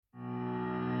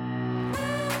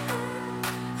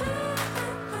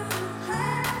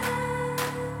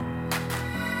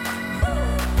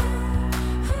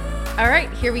All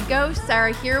right, here we go.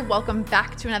 Sarah here. Welcome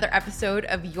back to another episode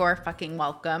of You're Fucking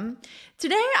Welcome.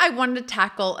 Today, I wanted to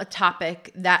tackle a topic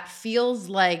that feels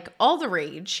like all the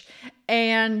rage,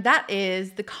 and that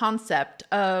is the concept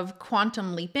of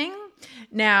quantum leaping.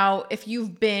 Now, if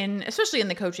you've been, especially in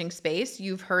the coaching space,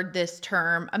 you've heard this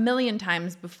term a million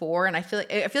times before, and I feel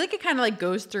like it kind of like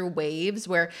goes through waves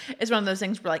where it's one of those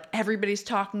things where like everybody's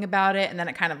talking about it, and then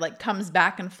it kind of like comes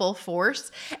back in full force.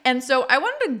 And so I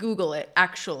wanted to Google it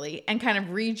actually and kind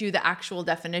of read you the actual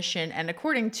definition. And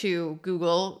according to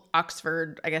Google,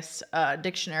 Oxford,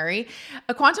 dictionary,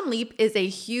 a quantum leap is a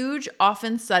huge,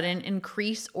 often sudden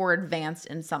increase or advance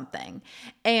in something.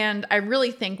 And I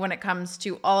really think when it comes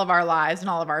to all of our lives and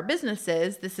all of our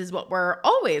businesses, this is what we're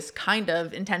always kind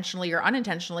of intentionally or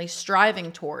unintentionally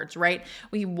striving towards, right?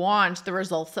 We want the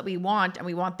results that we want, and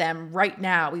we want them right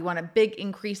now. We want a big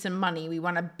increase in money. We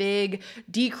want a big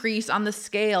decrease on the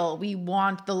scale. We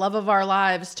want the love of our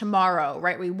lives tomorrow,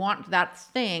 right? We want that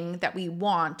thing that we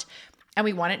want, and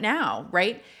we want it now,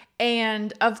 right?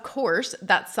 And of course,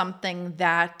 that's something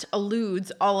that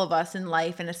eludes all of us in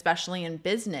life and especially in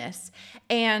business.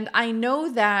 And I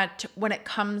know that when it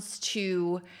comes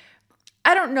to,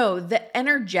 the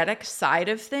energetic side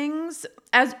of things,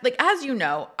 as you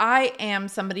know, I am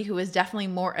somebody who is definitely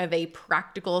more of a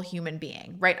practical human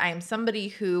being, right? I am somebody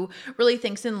who really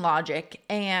thinks in logic,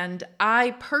 and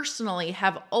I personally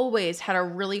have always had a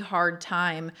really hard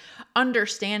time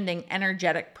understanding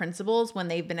energetic principles when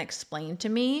they've been explained to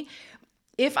me,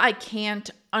 if I can't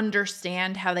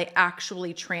understand how they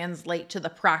actually translate to the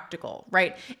practical,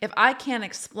 right? If I can't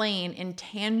explain in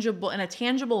a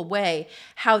tangible way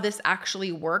how this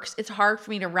actually works, it's hard for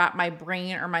me to wrap my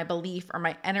brain or my belief or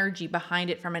my energy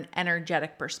behind it from an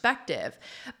energetic perspective.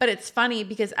 But it's funny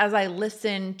because as I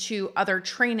listen to other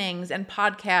trainings and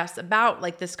podcasts about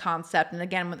like this concept, and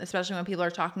again, especially when people are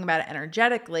talking about it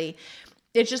energetically,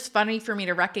 it's just funny for me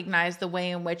to recognize the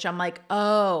way in which I'm like,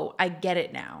 oh, I get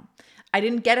it now. I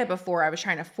didn't get it before. I was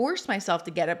trying to force myself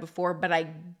to get it before, but I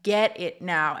get it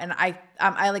now. And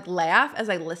I like laugh as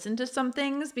I listen to some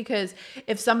things, because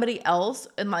if somebody else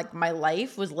in like my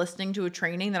life was listening to a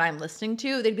training that I'm listening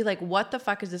to, they'd be like, what the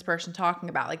fuck is this person talking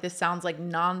about? Like, this sounds like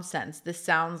nonsense. This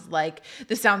sounds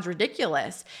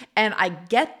ridiculous. And I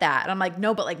get that. And I'm like,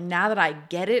 no, but like now that I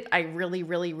get it, I really,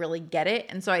 really, really get it.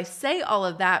 And so I say all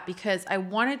of that because I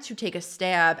wanted to take a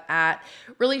stab at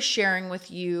really sharing with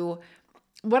you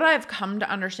what I've come to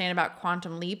understand about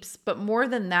quantum leaps, but more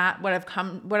than that, what I've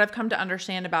come to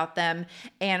understand about them,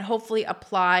 and hopefully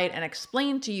applied and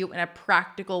explained to you in a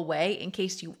practical way, in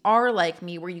case you are like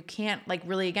me, where you can't like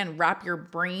really, again, wrap your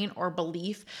brain or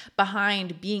belief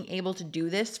behind being able to do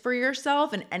this for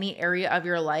yourself in any area of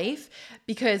your life,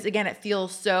 because again, it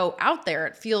feels so out there.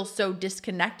 It feels so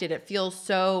disconnected. It feels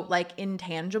so like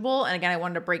intangible. And again, I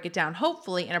wanted to break it down,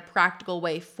 hopefully in a practical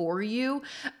way for you,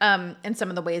 and some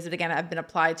of the ways that, again, I've been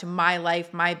applied to my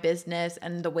life, my business,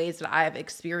 and the ways that I have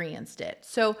experienced it.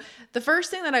 So the first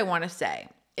thing that I want to say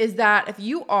is that if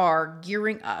you are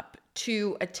gearing up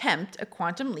to attempt a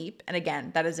quantum leap, and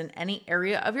again, that is in any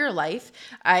area of your life,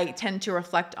 I tend to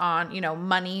reflect on,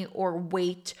 money or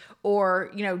weight or,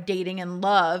 dating and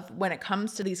love when it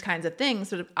comes to these kinds of things.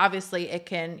 So obviously it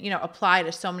can, apply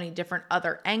to so many different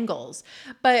other angles.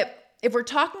 But if we're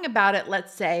talking about it,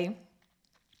 let's say,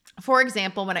 for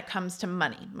example, when it comes to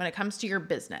money, when it comes to your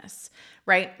business,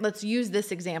 right? Let's use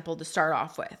this example to start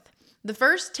off with. The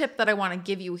first tip that I want to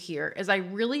give you here is I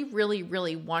really, really,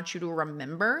 really want you to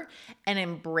remember and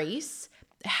embrace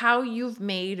how you've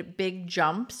made big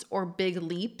jumps or big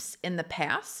leaps in the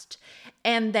past,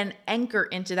 and then anchor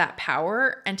into that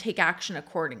power and take action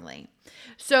accordingly.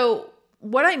 So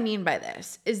what I mean by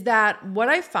this is that what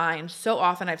I find so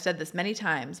often, I've said this many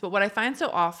times, but what I find so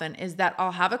often is that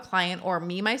I'll have a client, or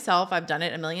me myself, I've done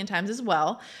it a million times as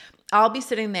well. I'll be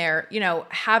sitting there,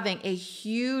 having a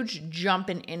huge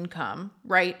jump in income,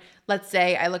 right? Let's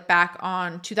say I look back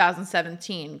on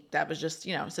 2017. That was just,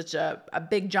 such a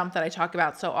big jump that I talk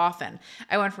about so often.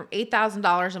 I went from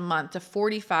 $8,000 a month to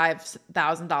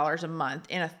 $45,000 a month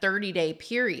in a 30-day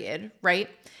period, right?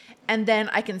 And then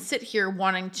I can sit here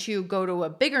wanting to go to a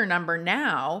bigger number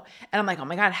now. And I'm like, oh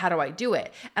my God, how do I do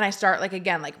it? And I start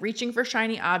reaching for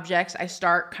shiny objects. I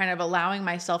start kind of allowing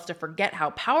myself to forget how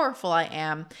powerful I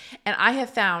am. And I have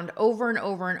found over and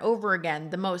over and over again,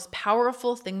 the most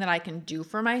powerful thing that I can do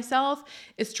for myself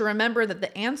is to remember that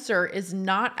the answer is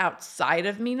not outside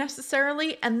of me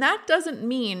necessarily. And that doesn't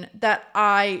mean that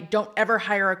I don't ever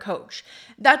hire a coach.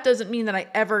 That doesn't mean that I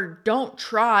ever don't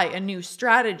try a new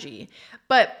strategy.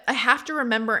 But I have to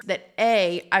remember that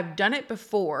I've done it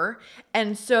before.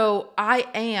 And so I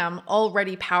am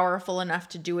already powerful enough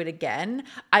to do it again.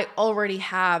 I already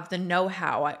have the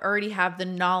know-how. I already have the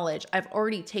knowledge. I've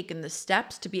already taken the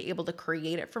steps to be able to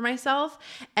create it for myself.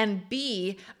 And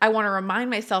B, I want to remind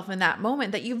myself in that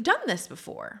moment that you've done this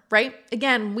before, right?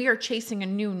 Again, we are chasing a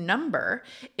new number.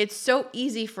 It's so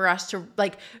easy for us to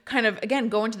like kind of, again,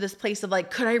 go into this place of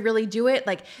like, could I really do it?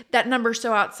 Like that number's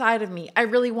so outside of me. I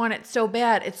really want it so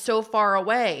bad. It's so far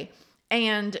away.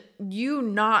 And you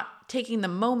not taking the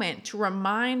moment to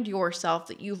remind yourself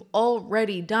that you've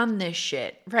already done this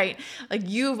shit, right? Like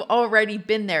you've already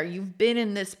been there. You've been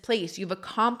in this place. You've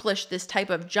accomplished this type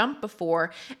of jump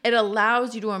before. It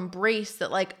allows you to embrace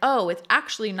that like, oh, it's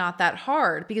actually not that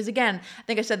hard. Because again, I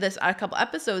think I said this a couple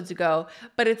episodes ago,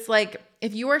 but it's like,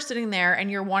 if you are sitting there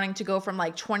and you're wanting to go from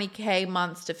like 20K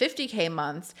months to 50K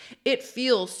months, it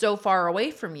feels so far away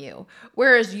from you.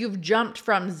 Whereas you've jumped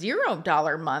from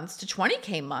 $0 months to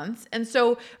 20K months. And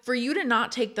so for you to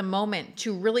not take the moment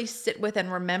to really sit with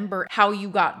and remember how you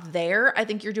got there, I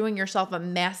think you're doing yourself a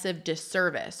massive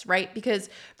disservice, right? Because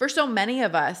for so many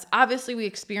of us, obviously we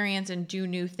experience and do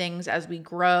new things as we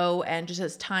grow and just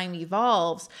as time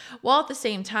evolves. While at the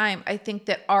same time, I think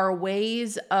that our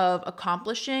ways of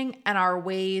accomplishing and our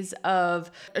ways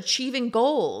of achieving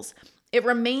goals, it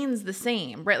remains the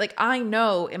same, right? Like I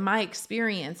know in my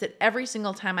experience that every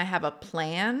single time I have a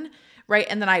plan, right,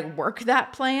 and then I work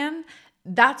that plan,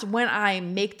 that's when I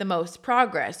make the most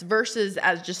progress versus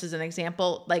as an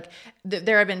example, like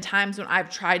there have been times when I've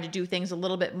tried to do things a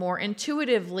little bit more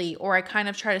intuitively, or I kind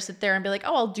of try to sit there and be like,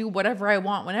 oh, I'll do whatever I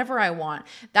want, whenever I want.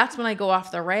 That's when I go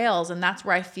off the rails. And that's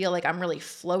where I feel like I'm really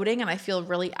floating and I feel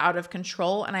really out of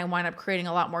control. And I wind up creating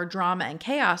a lot more drama and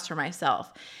chaos for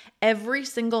myself. Every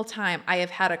single time I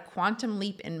have had a quantum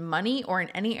leap in money or in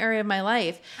any area of my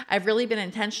life, I've really been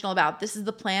intentional about this is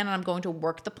the plan and I'm going to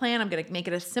work the plan. I'm going to make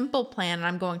it a simple plan and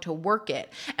I'm going to work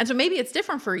it. And so maybe it's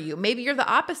different for you. Maybe you're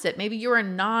the opposite. Maybe you're a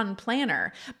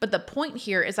non-planner. But the point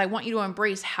here is I want you to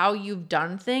embrace how you've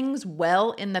done things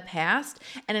well in the past.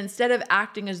 And instead of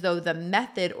acting as though the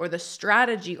method or the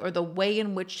strategy or the way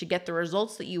in which to get the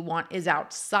results that you want is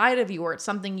outside of you, or it's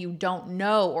something you don't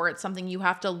know, or it's something you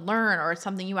have to learn, or it's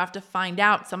something you have to find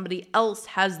out, somebody else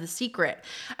has the secret.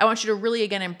 I want you to really,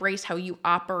 again, embrace how you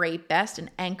operate best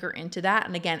and anchor into that.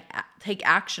 And again, take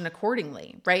action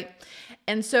accordingly, right?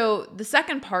 And so the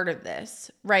second part of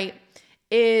this, right,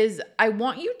 is I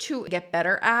want you to get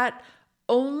better at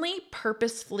only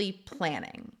purposefully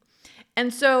planning.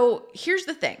 And so here's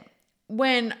the thing.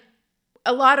 When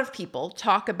a lot of people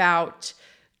talk about,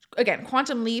 again,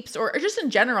 quantum leaps or just in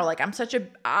general, like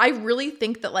I really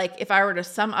think that like if I were to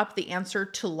sum up the answer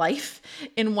to life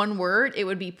in one word, it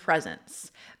would be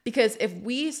presence. Because if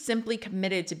we simply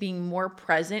committed to being more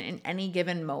present in any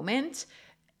given moment,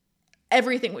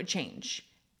 everything would change.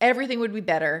 Everything would be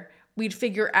better. We'd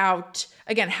figure out,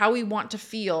 again, how we want to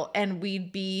feel, and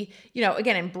we'd be,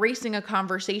 again, embracing a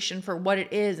conversation for what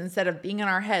it is instead of being in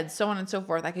our heads, so on and so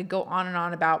forth. I could go on and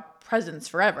on about presence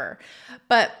forever.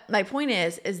 But my point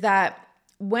is that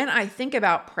when I think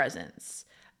about presence,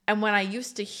 and when I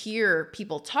used to hear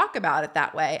people talk about it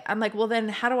that way, I'm like, well, then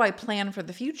how do I plan for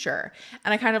the future?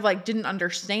 And I kind of like didn't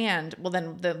understand, well,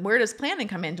 then where does planning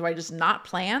come in? Do I just not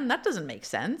plan? That doesn't make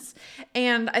sense.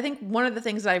 And I think one of the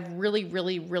things that I've really,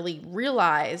 really, really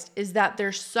realized is that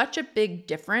there's such a big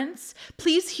difference.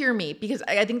 Please hear me, because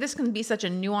I think this can be such a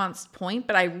nuanced point,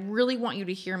 but I really want you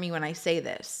to hear me when I say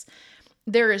this.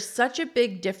 There is such a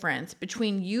big difference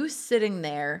between you sitting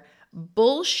there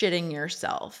bullshitting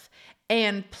yourself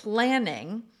and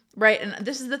planning, right? And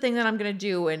this is the thing that I'm going to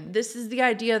do. And this is the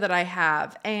idea that I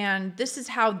have. And this is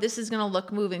how this is going to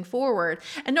look moving forward.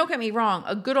 And don't get me wrong,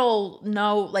 a good old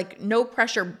no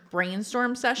pressure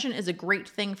brainstorm session is a great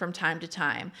thing from time to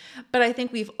time. But I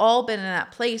think we've all been in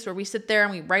that place where we sit there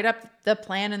and we write up the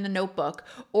plan in the notebook,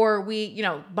 or we,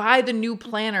 buy the new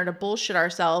planner to bullshit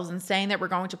ourselves and saying that we're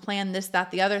going to plan this,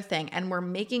 that, the other thing. And we're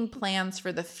making plans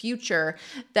for the future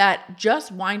that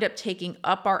just wind up taking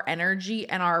up our energy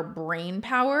and our brain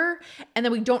power. And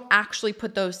then we don't actually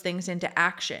put those things into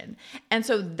action. And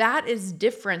so that is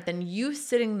different than you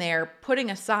sitting there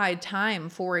putting aside time,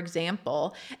 for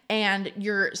example, and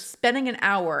you're spending an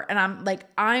hour and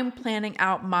I'm planning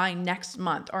out my next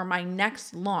month or my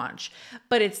next launch,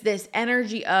 but it's this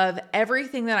energy of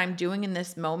everything that I'm doing in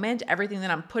this moment, everything that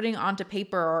I'm putting onto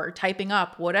paper or typing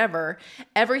up, whatever,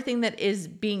 everything that is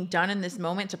being done in this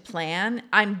moment to plan,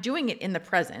 I'm doing it in the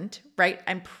present, right?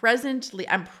 I'm present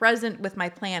with my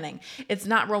plan planning. It's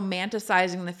not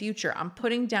romanticizing the future. I'm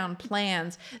putting down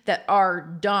plans that are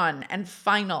done and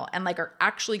final and like are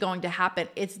actually going to happen.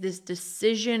 It's this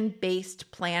decision-based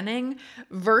planning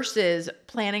versus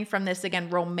planning from this, again,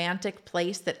 romantic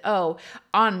place that, oh,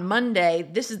 on Monday,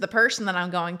 this is the person that I'm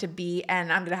going to be,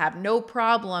 and I'm going to have no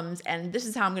problems, and this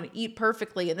is how I'm going to eat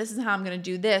perfectly, and this is how I'm going to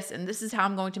do this, and this is how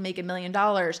I'm going to make $1 million.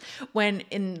 When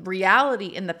in reality,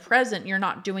 in the present, you're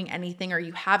not doing anything, or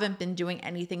you haven't been doing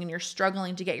anything, and you're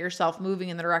struggling to get yourself moving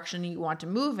in the direction you want to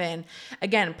move in.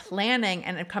 Again, planning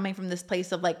and coming from this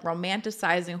place of like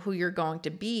romanticizing who you're going to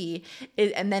be,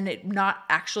 and then it not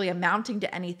actually amounting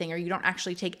to anything, or you don't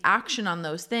actually take action on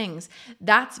those things.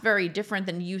 That's very different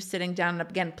than you sitting down and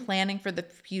again planning for the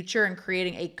future and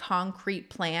creating a concrete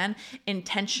plan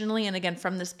intentionally, and again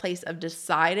from this place of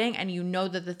deciding, and you know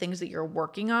that the things that you're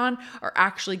working on are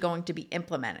actually going to be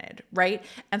implemented, right?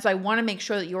 And so I want to make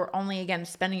sure that you're only, again,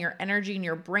 spending your energy and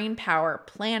your brain power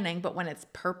planning, but when it's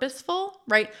purposeful,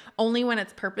 right? Only when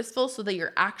it's purposeful, so that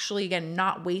you're actually, again,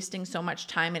 not wasting so much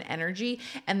time and energy,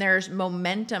 and there's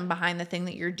momentum behind the thing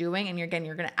that you're doing, and you're going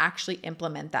to actually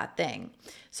implement that thing.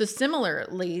 So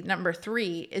similarly, number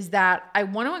 3 is that I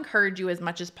want to encourage you as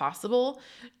much as possible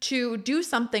to do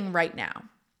something right now.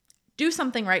 Do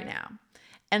something right now.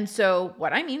 And so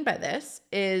what I mean by this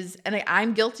is, and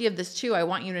I'm guilty of this too, I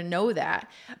want you to know that,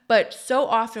 but so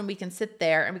often we can sit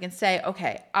there and we can say,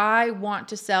 okay, I want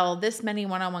to sell this many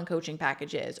one-on-one coaching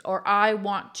packages, or I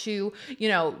want to,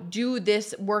 do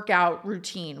this workout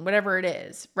routine, whatever it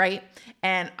is, right?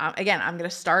 And again, I'm going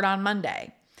to start on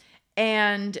Monday.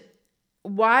 And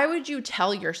why would you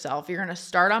tell yourself you're going to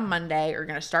start on Monday, or you're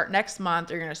going to start next month,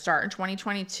 or you're going to start in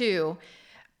 2022,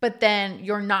 but then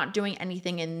you're not doing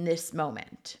anything in this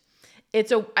moment?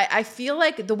 I feel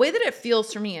like the way that it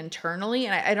feels for me internally,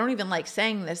 and I don't even like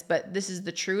saying this, but this is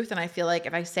the truth. And I feel like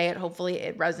if I say it, hopefully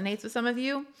it resonates with some of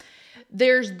you.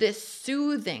 There's this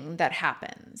soothing that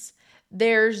happens.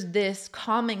 There's this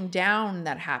calming down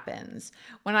that happens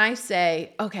when I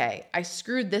say, okay, I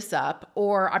screwed this up,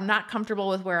 or I'm not comfortable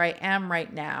with where I am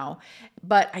right now,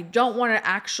 but I don't want to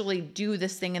actually do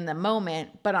this thing in the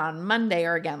moment. But on Monday,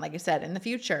 or again, like I said, in the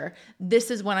future,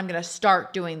 this is when I'm going to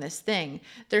start doing this thing.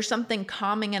 There's something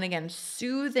calming and, again,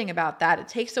 soothing about that. It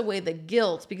takes away the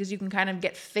guilt, because you can kind of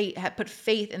put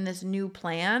faith in this new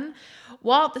plan,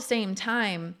 while at the same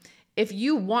time, if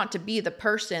you want to be the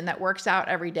person that works out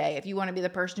every day, if you want to be the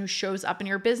person who shows up in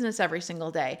your business every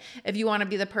single day, if you want to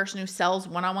be the person who sells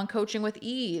one-on-one coaching with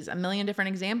ease, a million different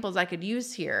examples I could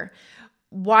use here,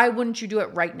 why wouldn't you do it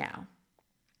right now?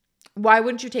 Why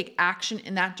wouldn't you take action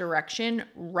in that direction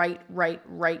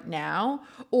right now?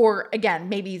 Or again,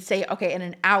 maybe say, okay, in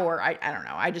an hour, I don't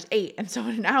know, I just ate, and so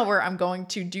in an hour, I'm going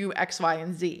to do X, Y,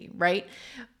 and Z, right?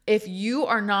 If you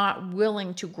are not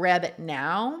willing to grab it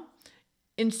now,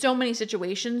 in so many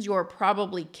situations, you're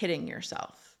probably kidding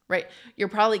yourself, right? You're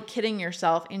probably kidding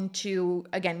yourself into,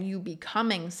 again, you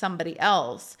becoming somebody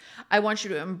else. I want you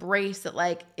to embrace that,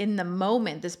 like, in the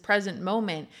moment, this present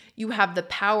moment, you have the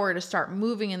power to start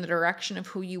moving in the direction of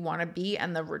who you want to be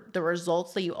and the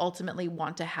results that you ultimately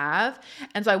want to have.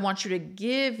 And so I want you to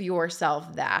give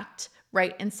yourself that,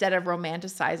 right? Instead of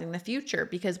romanticizing the future,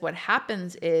 because what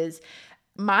happens is,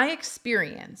 my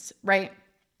experience, right?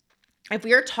 If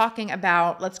we are talking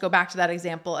about, let's go back to that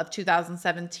example of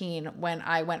 2017, when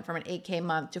I went from an 8K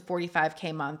month to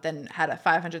 45K month and had a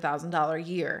 $500,000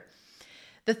 year.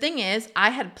 The thing is,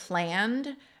 I had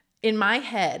planned in my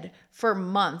head for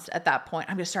months at that point,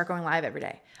 I'm going to start going live every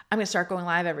day. I'm going to start going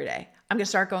live every day. I'm going to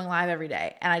start going live every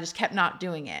day. And I just kept not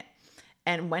doing it.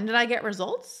 And when did I get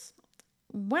results?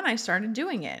 When I started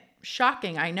doing it.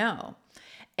 Shocking, I know.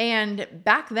 And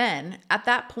back then, at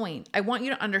that point, I want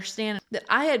you to understand that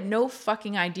I had no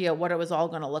fucking idea what it was all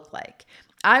going to look like.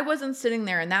 I wasn't sitting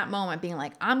there in that moment being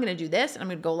like, I'm going to do this, and I'm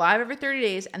going to go live every 30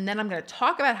 days, and then I'm going to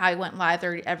talk about how I went live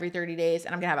every 30 days,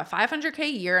 and I'm going to have a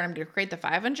 500K year, and I'm going to create the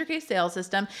 500K sales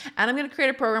system, and I'm going to create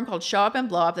a program called Show Up and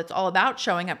Blow Up that's all about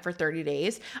showing up for 30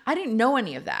 days. I didn't know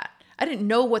any of that. I didn't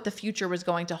know what the future was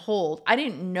going to hold. I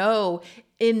didn't know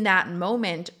in that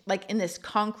moment, like in this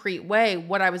concrete way,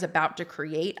 what I was about to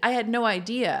create. I had no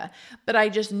idea, but I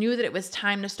just knew that it was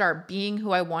time to start being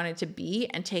who I wanted to be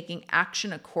and taking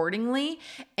action accordingly,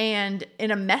 and in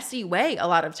a messy way a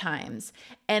lot of times.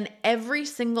 And every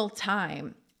single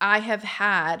time I have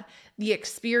had the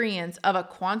experience of a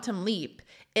quantum leap,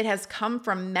 it has come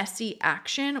from messy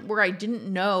action where I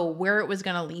didn't know where it was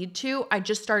going to lead to. I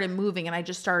just started moving and I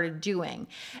just started doing.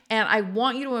 And I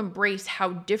want you to embrace how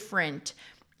different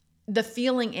the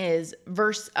feeling is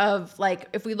versus of like,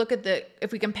 if we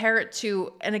compare it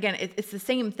to, and again, it's the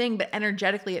same thing, but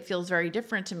energetically it feels very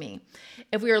different to me.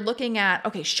 If we are looking at,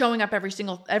 okay, showing up every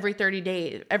single day for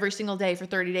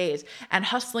 30 days and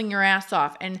hustling your ass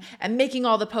off and making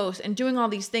all the posts and doing all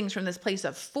these things from this place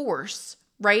of force,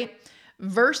 right?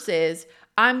 Versus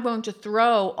I'm going to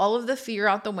throw all of the fear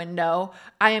out the window.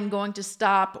 I am going to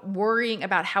stop worrying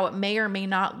about how it may or may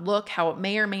not look, how it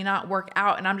may or may not work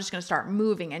out. And I'm just going to start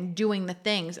moving and doing the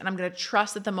things. And I'm going to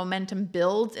trust that the momentum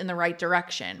builds in the right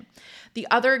direction. The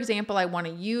other example I want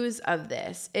to use of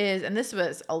this is, and this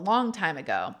was a long time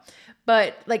ago,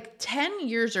 but like 10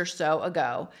 years or so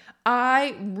ago,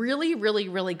 I really, really,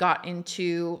 really got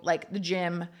into like the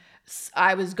gym.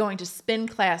 I was going to spin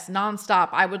class nonstop.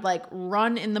 I would like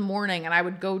run in the morning and I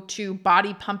would go to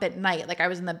body pump at night. Like I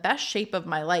was in the best shape of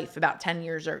my life about 10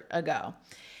 years ago.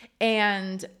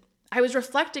 And I was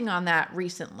reflecting on that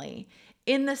recently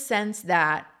in the sense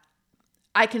that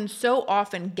I can so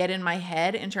often get in my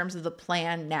head in terms of the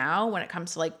plan now when it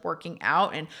comes to like working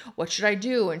out and what should I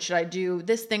do? And should I do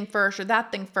this thing first or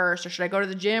that thing first? Or should I go to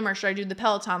the gym or should I do the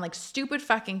Peloton? Like stupid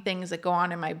fucking things that go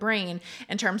on in my brain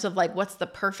in terms of like, what's the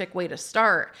perfect way to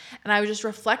start? And I was just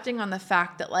reflecting on the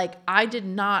fact that like, I did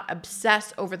not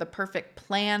obsess over the perfect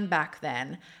plan back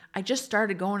then. I just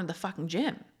started going to the fucking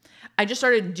gym. I just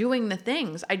started doing the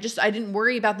things. I didn't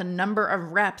worry about the number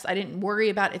of reps. I didn't worry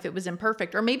about if it was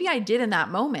imperfect, or maybe I did in that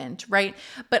moment, right?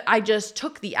 But I just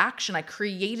took the action. I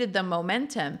created the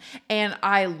momentum and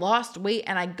I lost weight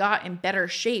and I got in better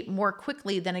shape more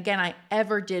quickly than again I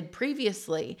ever did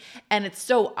previously. And it's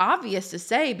so obvious to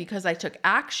say because I took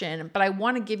action, but I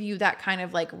want to give you that kind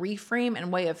of like reframe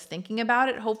and way of thinking about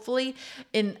it, hopefully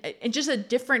in just a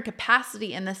different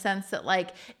capacity, in the sense that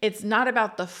like, it's not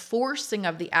about the forcing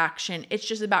of the action. It's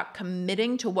just about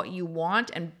committing to what you want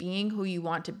and being who you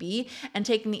want to be and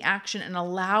taking the action and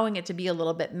allowing it to be a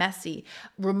little bit messy,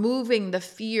 removing the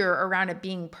fear around it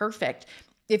being perfect.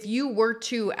 If you were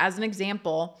to, as an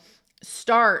example,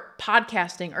 start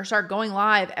podcasting or start going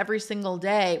live every single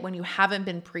day when you haven't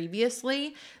been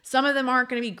previously, some of them aren't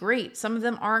going to be great. Some of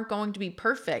them aren't going to be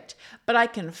perfect, but I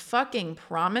can fucking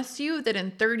promise you that in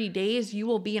 30 days, you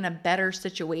will be in a better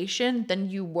situation than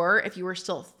you were if you were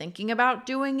still thinking about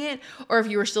doing it or if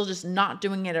you were still just not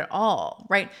doing it at all,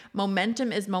 right?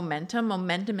 Momentum is momentum.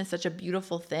 Momentum is such a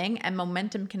beautiful thing, and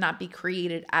momentum cannot be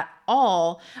created at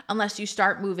all unless you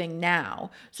start moving now.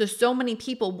 So many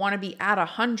people want to be at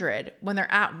 100 when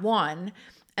they're at 1,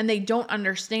 and they don't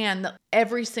understand that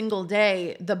every single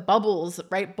day the bubbles,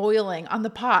 right, boiling on the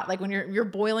pot, like when you're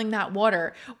boiling that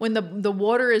water, when the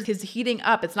water is heating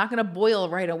up, it's not going to boil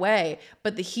right away,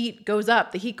 but the heat goes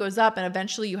up, and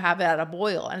eventually you have it at a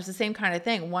boil. And it's the same kind of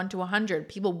thing, 1 to 100.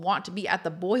 People want to be at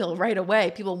the boil right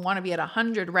away. People want to be at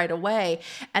 100 right away,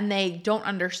 and they don't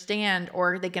understand,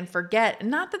 or they can forget.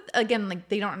 Not that, again, like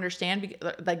they don't understand,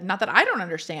 like not that I don't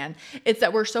understand. It's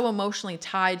that we're so emotionally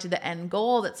tied to the end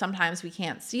goal that sometimes we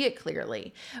can't see it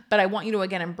clearly. But I want you to,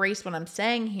 again, embrace what I'm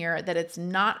saying here, that it's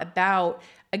not about,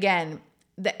 again,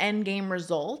 the end game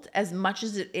result as much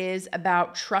as it is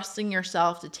about trusting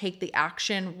yourself to take the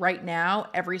action right now,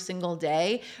 every single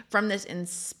day, from this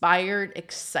inspired,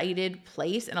 excited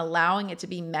place, and allowing it to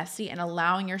be messy and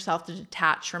allowing yourself to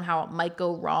detach from how it might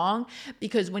go wrong.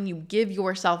 Because when you give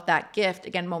yourself that gift,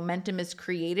 again, momentum is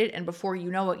created, and before you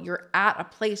know it, you're at a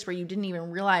place where you didn't even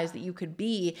realize that you could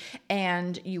be,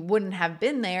 and you wouldn't have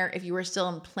been there if you were still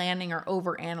in planning or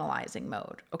over-analyzing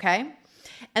mode, okay?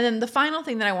 And then the final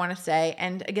thing that I want to say,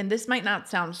 and again, this might not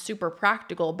sound super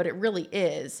practical, but it really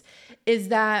is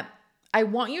that I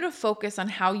want you to focus on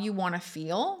how you want to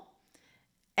feel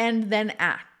and then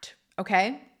act,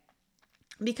 okay?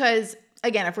 Because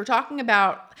again, if we're talking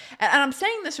about, and I'm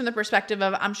saying this from the perspective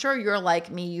of, I'm sure you're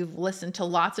like me, you've listened to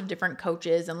lots of different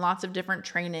coaches and lots of different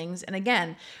trainings. And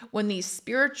again, when these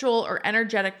spiritual or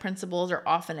energetic principles are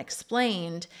often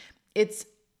explained,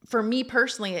 for me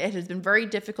personally, it has been very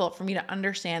difficult for me to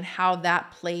understand how that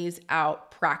plays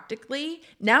out practically.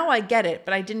 Now I get it,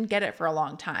 but I didn't get it for a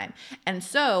long time. And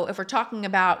so if we're talking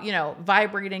about,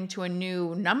 vibrating to a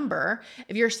new number,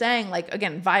 if you're saying like,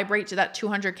 again, vibrate to that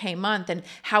 200K month, and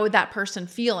how would that person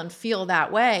feel and feel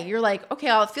that way? You're like, okay,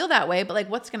 I'll feel that way, but like,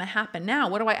 what's going to happen now?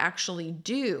 What do I actually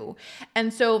do?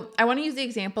 And so I want to use the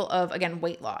example of, again,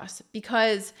 weight loss,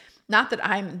 because not that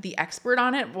I'm the expert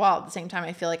on it, while at the same time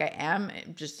I feel like I am,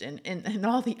 just in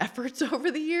all the efforts over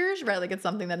the years, right? Like it's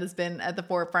something that has been at the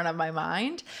forefront of my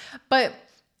mind. But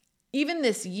even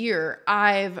this year,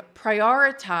 I've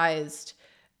prioritized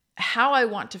how I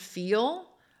want to feel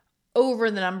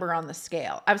over the number on the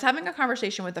scale. I was having a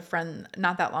conversation with a friend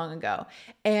not that long ago,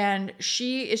 and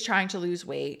she is trying to lose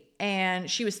weight. and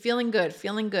she was feeling good,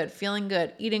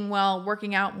 eating well,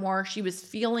 working out more. She was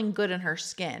feeling good in her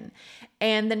skin.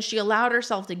 And then she allowed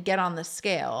herself to get on the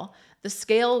scale. The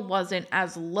scale wasn't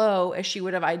as low as she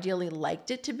would have ideally liked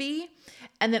it to be.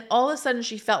 And then all of a sudden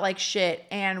she felt like shit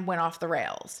and went off the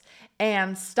rails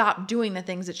and stopped doing the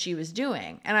things that she was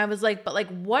doing. And I was like, but like,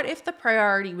 what if the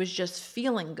priority was just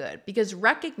feeling good? Because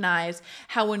recognize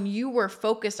how when you were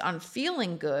focused on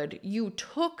feeling good, you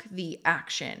took the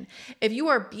action. If you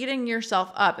are beating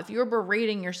yourself up, if you're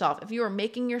berating yourself, if you are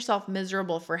making yourself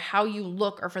miserable for how you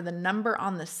look or for the number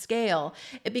on the scale,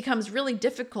 it becomes really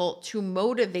difficult to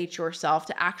motivate yourself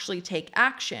to actually take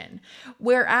action.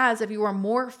 Whereas if you are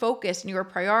more focused and you are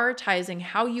prioritizing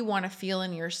how you want to feel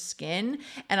in your skin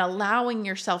and allowing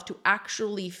yourself to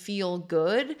actually feel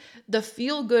good, the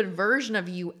feel good version of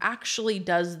you actually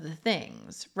does the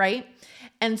things, right?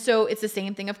 And so it's the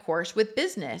same thing, of course, with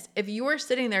business. If you are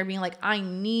sitting there being like, I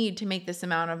need to make this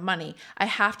amount of money, I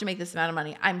have to make this amount of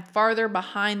money, I'm farther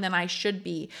behind than I should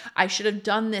be, I should have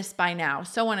done this by now,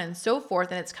 so on and so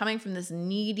forth, and it's coming from this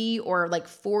needy or like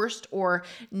forced or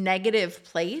negative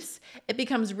place, it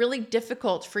becomes really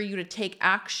difficult for you to take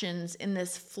actions in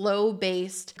this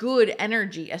flow-based good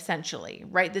energy, essentially,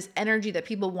 right? This energy that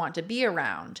people want to be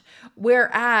around.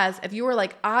 Whereas if you were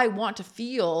like, I want to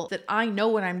feel that I know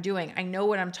what I'm doing, I know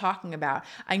what I'm talking about,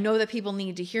 I know that people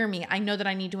need to hear me, I know that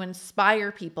I need to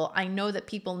inspire people, I know that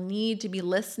people need to be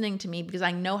listening to me because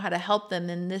I know how to help them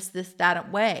in this,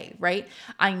 that way, right?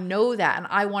 I know that, and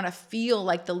I want to feel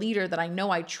like the leader that I know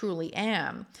I truly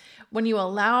am. When you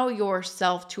allow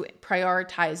yourself to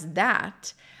prioritize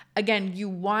that, again, you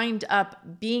wind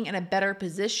up being in a better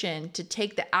position to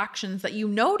take the actions that you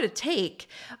know to take,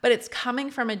 but it's coming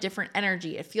from a different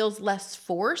energy. It feels less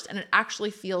forced and it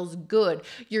actually feels good.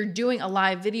 You're doing a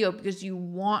live video because you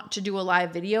want to do a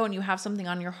live video and you have something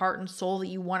on your heart and soul that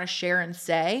you want to share and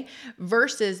say,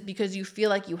 versus because you feel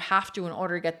like you have to in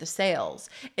order to get the sales.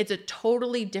 It's a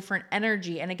totally different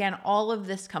energy. And again, all of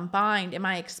this combined, in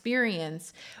my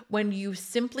experience, when you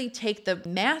simply take the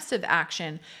massive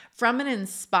action from an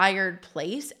inspired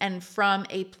place and from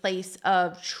a place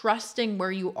of trusting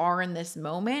where you are in this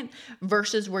moment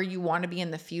versus where you want to be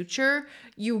in the future,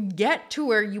 you get to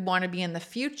where you want to be in the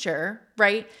future,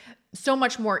 right? So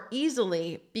much more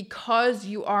easily because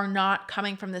you are not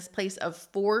coming from this place of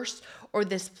force or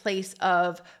this place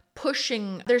of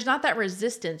pushing. There's not that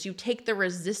resistance. You take the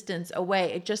resistance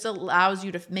away. It just allows you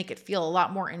to make it feel a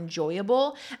lot more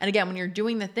enjoyable. And again, when you're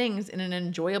doing the things in an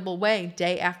enjoyable way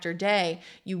day after day,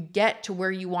 you get to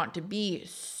where you want to be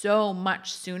so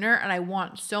much sooner. And I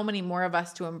want so many more of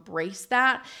us to embrace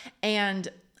that. And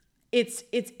it's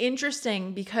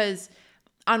interesting because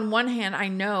on one hand, I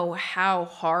know how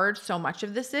hard so much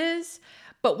of this is.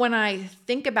 But when I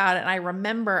think about it and I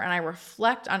remember and I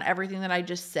reflect on everything that I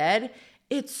just said,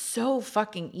 it's so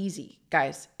fucking easy,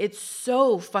 guys. It's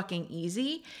so fucking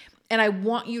easy. And I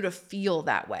want you to feel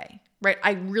that way, right?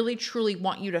 I really, truly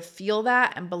want you to feel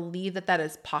that and believe that that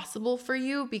is possible for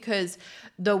you, because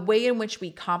the way in which we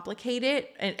complicate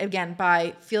it, and again,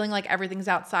 by feeling like everything's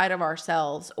outside of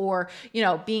ourselves or,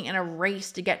 being in a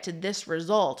race to get to this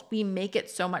result, we make it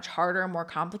so much harder and more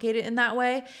complicated in that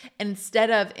way.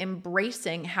 Instead of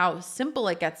embracing how simple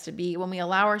it gets to be when we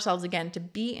allow ourselves, again, to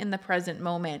be in the present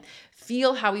moment,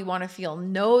 feel how we want to feel,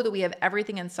 know that we have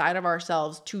everything inside of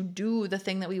ourselves to do the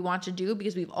thing that we want to do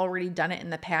because we've already done it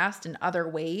in the past in other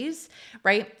ways,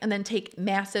 right? And then take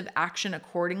massive action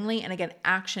accordingly. And again,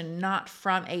 action not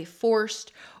from a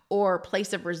forced or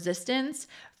place of resistance,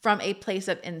 from a place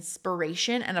of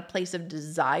inspiration and a place of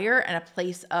desire and a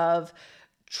place of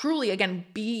truly, again,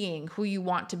 being who you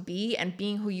want to be and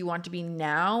being who you want to be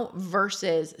now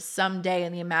versus someday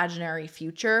in the imaginary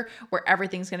future where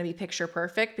everything's going to be picture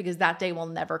perfect, because that day will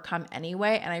never come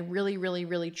anyway. And I really, really,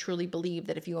 really, truly believe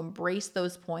that if you embrace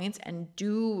those points and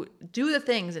do the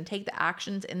things and take the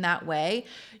actions in that way,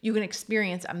 you can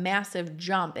experience a massive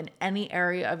jump in any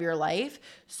area of your life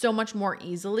so much more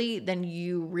easily than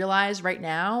you realize right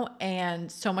now, and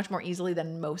so much more easily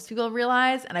than most people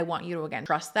realize. And I want you to, again,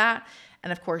 trust that.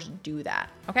 And of course, do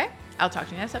that. Okay? I'll talk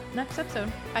to you next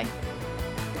episode. Bye.